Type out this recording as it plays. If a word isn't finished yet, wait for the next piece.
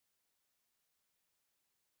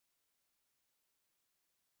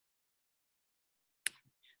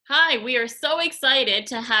Hi, we are so excited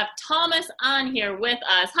to have Thomas on here with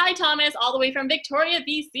us. Hi, Thomas, all the way from Victoria,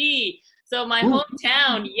 BC. So my Ooh,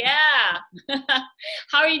 hometown, yeah.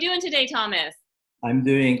 How are you doing today, Thomas? I'm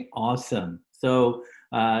doing awesome.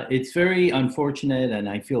 It's very unfortunate, and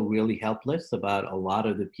I feel really helpless about a lot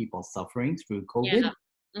of the people suffering through Yeah. COVID. Uh,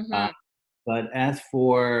 Mm-hmm. but as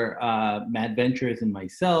for Mad Ventures and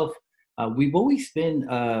myself, we've always been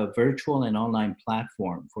a virtual and online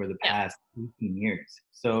platform for the Yeah. past 18 years.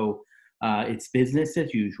 It's business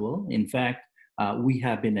as usual. In fact, we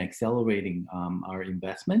have been accelerating our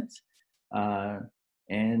investments, uh,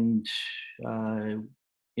 and uh,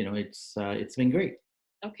 it's been great.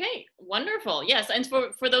 Okay, wonderful. Yes, and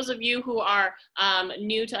for those of you who are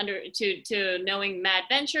new to knowing Mad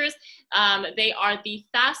Ventures, they are the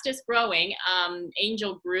fastest growing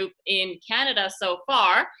angel group in Canada so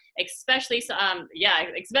far, especially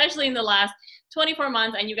in the last 24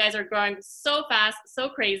 months. And you guys are growing so fast, so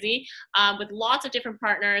crazy, with lots of different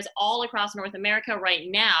partners all across North America right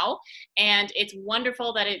now. And it's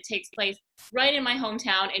wonderful that it takes place right in my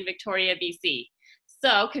hometown in Victoria, BC.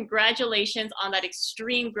 So congratulations on that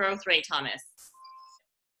extreme growth rate, Thomas.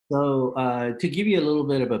 To give you a little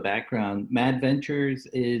bit of a background, Mad Ventures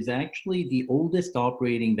is actually the oldest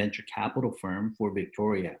operating venture capital firm for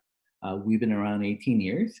Victoria. We've been around 18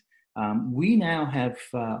 years. We now have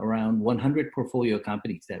around 100 portfolio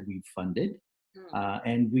companies that we've funded, Mm,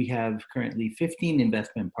 and we have currently 15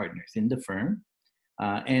 investment partners in the firm.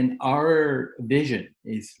 And our vision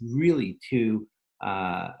is really to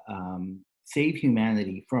save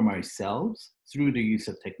humanity from ourselves through the use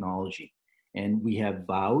of technology. And we have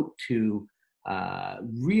vowed to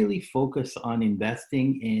really focus on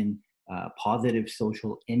investing in positive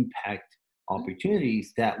social impact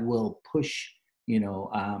opportunities that will push,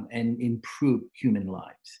 and improve human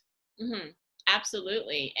lives. mm-hmm.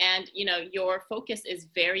 Absolutely. And your focus is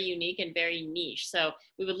very unique and very niche. So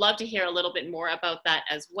we would love to hear a little bit more about that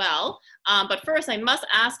as well. But first, I must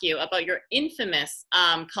ask you about your infamous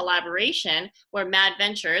collaboration where Mad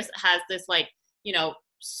Ventures has this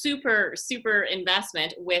super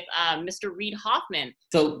investment with Mr. Reid Hoffman.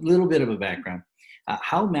 So, a little bit of a background.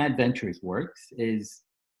 How Mad Ventures works is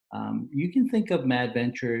you can think of Mad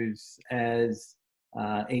Ventures as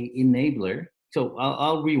a enabler.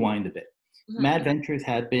 I'll rewind a bit. Mhm. Mad Ventures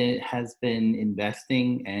has been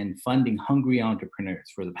investing and funding hungry entrepreneurs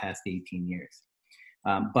for the past 18 years.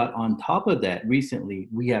 But on top of that, recently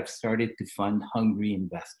we have started to fund hungry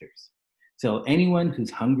investors. So anyone who's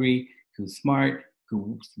hungry, who's smart,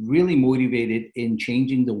 who's really motivated in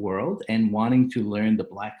changing the world and wanting to learn the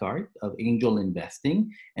black art of angel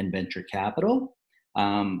investing and venture capital,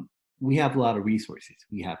 we have a lot of resources.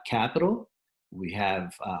 We have capital, we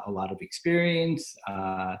have a lot of experience,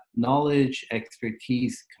 knowledge,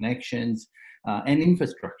 expertise, connections, and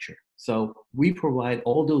infrastructure. So we provide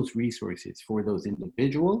all those resources for those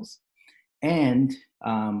individuals, and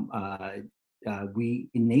we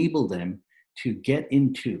enable them to get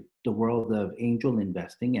into the world of angel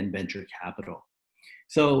investing and venture capital.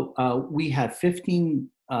 We have 15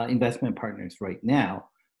 investment partners right now,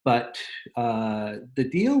 but the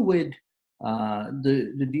deal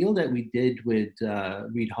that we did with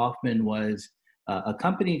Reid Hoffman was a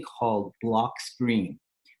company called Blockstream.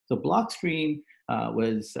 So Blockstream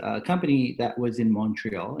was a company that was in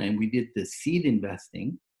Montreal, and we did the seed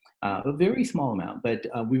investing, a very small amount, but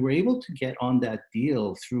we were able to get on that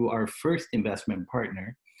deal through our first investment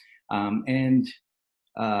partner. And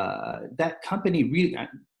That company really,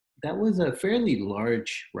 that was a fairly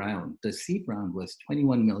large round. The seed round was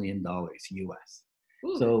 $21 million US.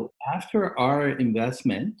 Ooh, So after our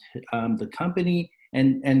investment, the company,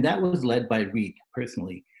 and that was led by Reid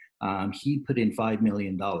personally. He put in $5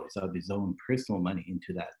 million of his own personal money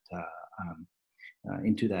into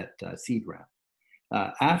that seed round.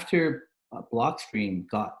 After Blockstream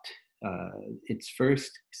got its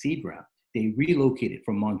first seed round, they relocated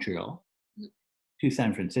from Montreal to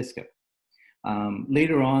San Francisco.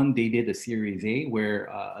 Later on, they did a Series A where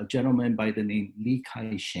a gentleman by the name Li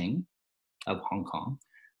Kai-sheng of Hong Kong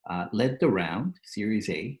led the round, Series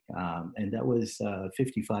A, and that was a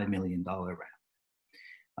 $55 million round.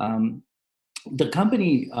 The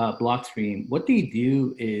company Blockstream, what they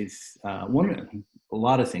do is a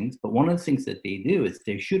lot of things, but one of the things that they do is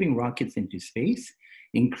they're shooting rockets into space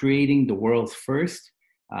in creating the world's first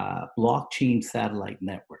blockchain satellite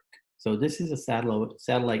network. So this is a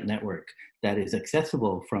satellite network that is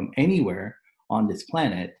accessible from anywhere on this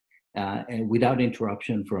planet and without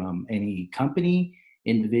interruption from any company,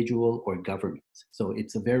 individual, or government. So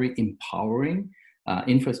it's a very empowering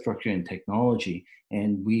infrastructure and technology.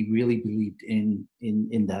 And we really believed in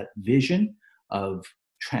that vision of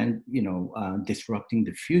disrupting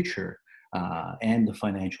the future and the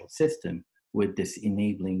financial system with this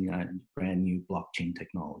enabling brand new blockchain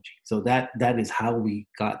technology. So that is how we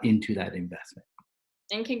got into that investment.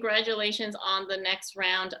 And congratulations on the next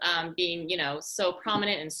round being, so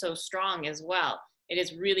prominent and so strong as well. It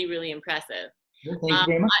is really, really impressive. Well, thank you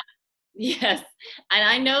very much. Yes, and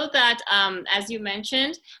I know that as you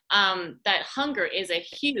mentioned, that hunger is a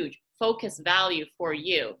huge focus value for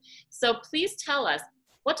you. So please tell us,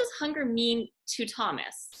 what does hunger mean to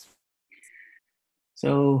Thomas?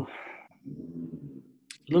 So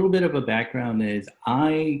a little bit of a background is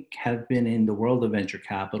I have been in the world of venture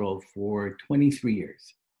capital for 23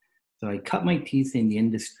 years. So I cut my teeth in the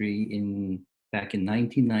industry back in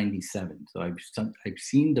 1997. So I've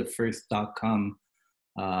seen the first dot-com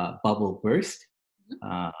bubble burst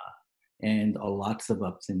and lots of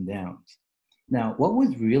ups and downs. Now, what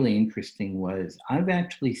was really interesting was I've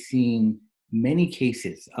actually seen many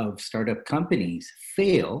cases of startup companies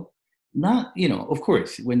fail. Not, of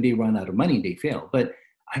course, when they run out of money, they fail. But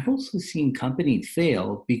I've also seen companies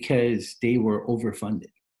fail because they were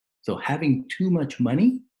overfunded. So having too much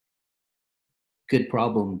money, good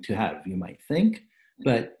problem to have, you might think,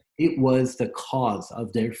 but it was the cause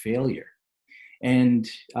of their failure. And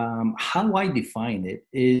how I define it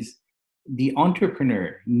is the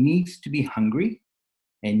entrepreneur needs to be hungry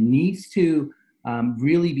and needs to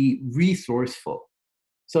really be resourceful.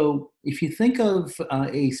 So if you think of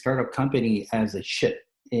a startup company as a ship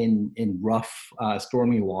in rough,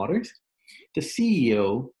 stormy waters, the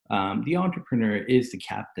CEO, the entrepreneur is the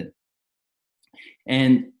captain.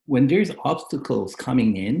 And when there's obstacles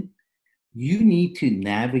coming in, you need to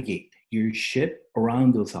navigate your ship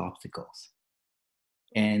around those obstacles.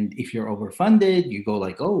 And if you're overfunded, you go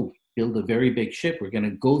like, oh, build a very big ship. We're going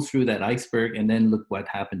to go through that iceberg, and then look what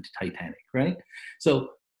happened to Titanic, right? So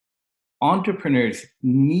entrepreneurs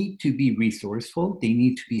need to be resourceful. They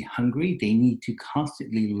need to be hungry. They need to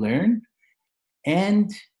constantly learn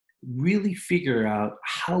and really figure out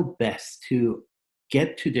how best to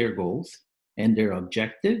get to their goals and their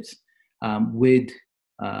objectives with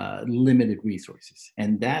limited resources.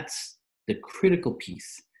 And that's the critical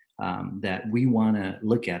piece that we want to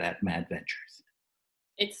look at Mad Ventures.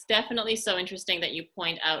 It's definitely so interesting that you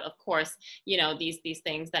point out, of course, these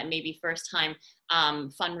things that maybe first time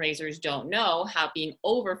fundraisers don't know, how being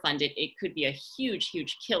overfunded, it could be a huge,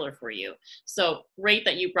 huge killer for you. So great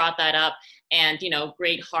that you brought that up, and,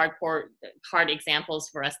 great hard examples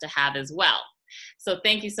for us to have as well. So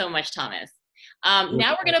thank you so much, Thomas.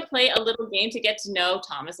 Now we're going to play a little game to get to know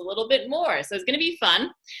Thomas a little bit more. So it's going to be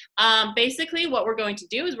fun. Basically, what we're going to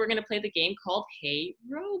do is we're going to play the game called Hey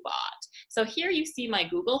Robot. So here you see my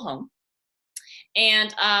Google Home.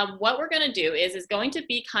 And what we're going to do is going to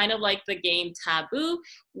be kind of like the game Taboo,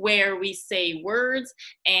 where we say words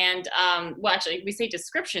and, well, actually, we say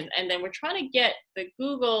descriptions, and then we're trying to get the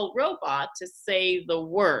Google robot to say the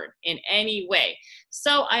word in any way.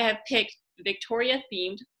 So I have picked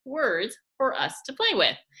Victoria-themed words for us to play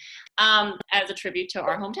with as a tribute to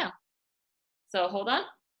our hometown. So hold on.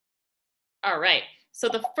 All right. So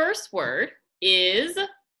the first word is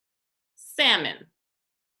salmon.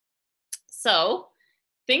 So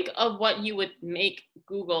think of what you would make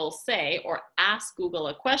Google say, or ask Google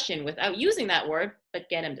a question without using that word, but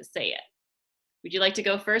get him to say it. Would you like to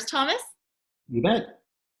go first, Thomas? You bet.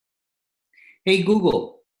 Hey,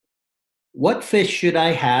 Google, what fish should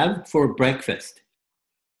I have for breakfast?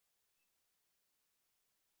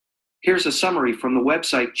 Here's a summary from the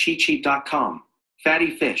website cheatcheat.com.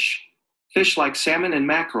 Fatty fish. Fish like salmon and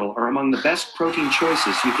mackerel are among the best protein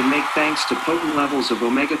choices you can make thanks to potent levels of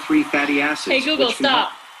omega-3 fatty acids. Hey, Google,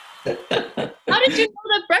 stop. How did you know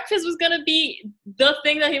that breakfast was going to be the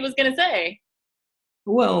thing that he was going to say?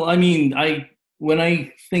 Well, I mean, when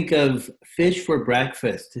I think of fish for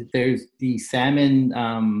breakfast, there's the salmon.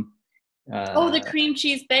 The cream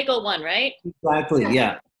cheese bagel one, right? Exactly,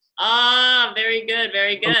 yeah. Ah, very good,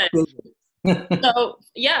 very good. So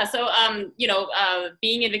yeah, so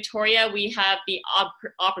being in Victoria, we have the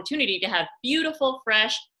opportunity to have beautiful,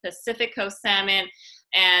 fresh Pacific Coast salmon,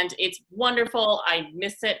 and it's wonderful. I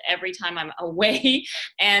miss it every time I'm away,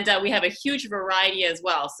 and we have a huge variety as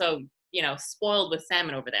well. So spoiled with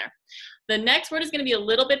salmon over there. The next word is going to be a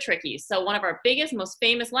little bit tricky. So one of our biggest, most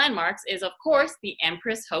famous landmarks is, of course, the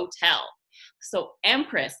Empress Hotel. So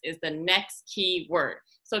Empress is the next key word.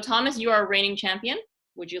 So Thomas, you are a reigning champion.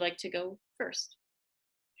 Would you like to go first?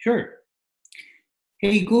 Sure.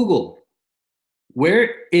 Hey, Google,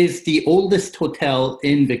 where is the oldest hotel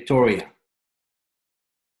in Victoria?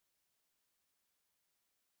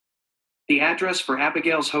 The address for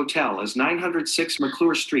Abigail's Hotel is 906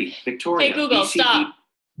 McClure Street, Victoria. Hey, Google, BCE. stop.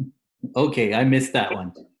 Okay, I missed that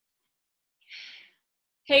one.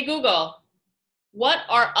 Hey Google, what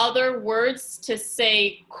are other words to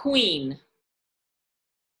say queen?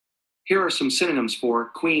 Here are some synonyms for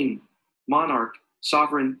queen: monarch,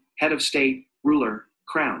 sovereign, head of state, ruler,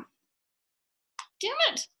 crown. Damn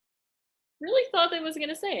it. Really thought I was going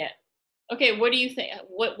to say it. Okay, what do you think?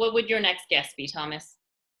 What would your next guess be, Thomas?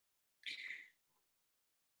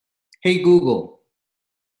 Hey Google,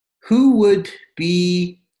 who would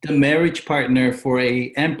be the marriage partner for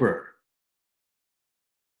a emperor?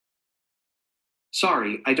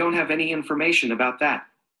 Sorry, I don't have any information about that.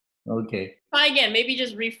 Okay. Try again. Maybe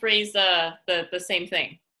just rephrase the same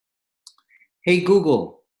thing. Hey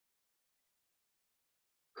Google,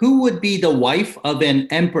 who would be the wife of an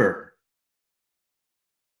emperor?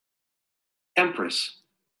 Empress.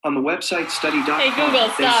 On the website study.com. Hey Google,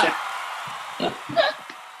 stop.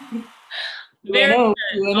 Very UNO,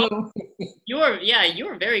 good. UNO. You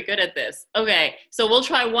were very good at this. Okay, so we'll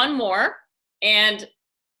try one more, and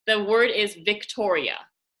the word is Victoria.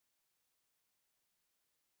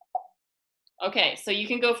 Okay, so you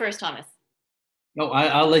can go first, Thomas. No,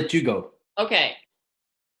 I'll let you go. Okay.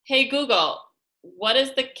 Hey Google, what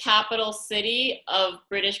is the capital city of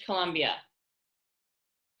British Columbia?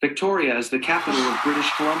 Victoria is the capital of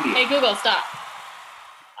British Columbia. Hey Google, stop.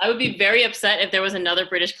 I would be very upset if there was another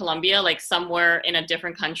British Columbia, like somewhere in a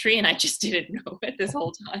different country, and I just didn't know it this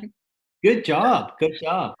whole time. Good job. Good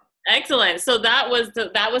job. Excellent. So that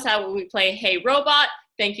was how we play Hey Robot.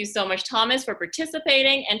 Thank you so much, Thomas, for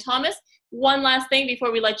participating. And Thomas, one last thing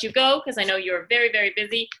before we let you go, because I know you're very, very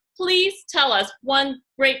busy. Please tell us one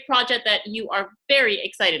great project that you are very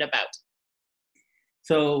excited about.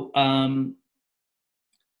 So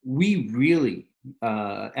we really,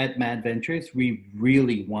 at Mad Venturx, we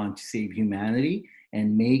really want to save humanity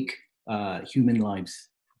and make human lives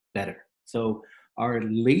better. So our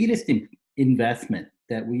latest investment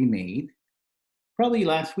that we made, probably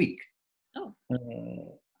last week. Oh.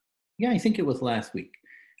 Yeah, I think it was last week.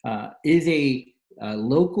 Is a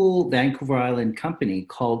local Vancouver Island company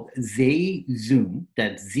called Zayzoon.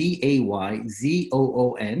 That's Zayzoon.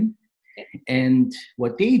 And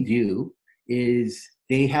what they do is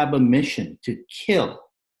they have a mission to kill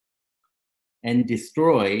and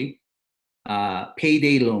destroy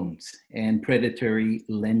payday loans and predatory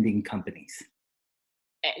lending companies.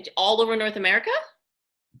 All over North America?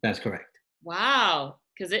 That's correct. Wow,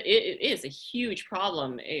 because it is a huge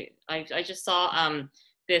problem. I just saw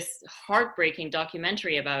this heartbreaking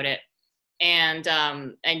documentary about it, and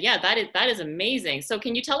yeah, that is amazing. So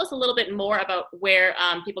can you tell us a little bit more about where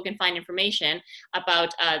people can find information about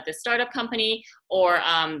the startup company, or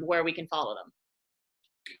where we can follow them?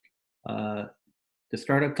 The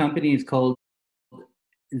startup company is called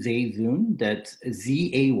Zayzoon. That's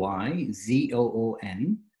Zayzoon.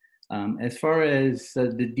 As far as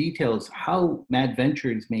the details, how Mad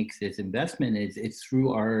Venturx makes this investment is it's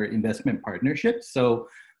through our investment partnerships. So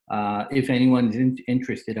if anyone's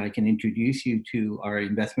interested, I can introduce you to our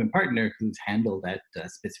investment partner who's handled that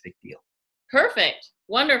specific deal. Perfect.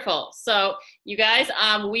 Wonderful. So you guys,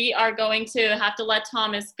 we are going to have to let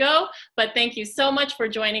Thomas go, but thank you so much for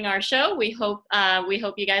joining our show. We hope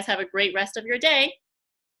you guys have a great rest of your day.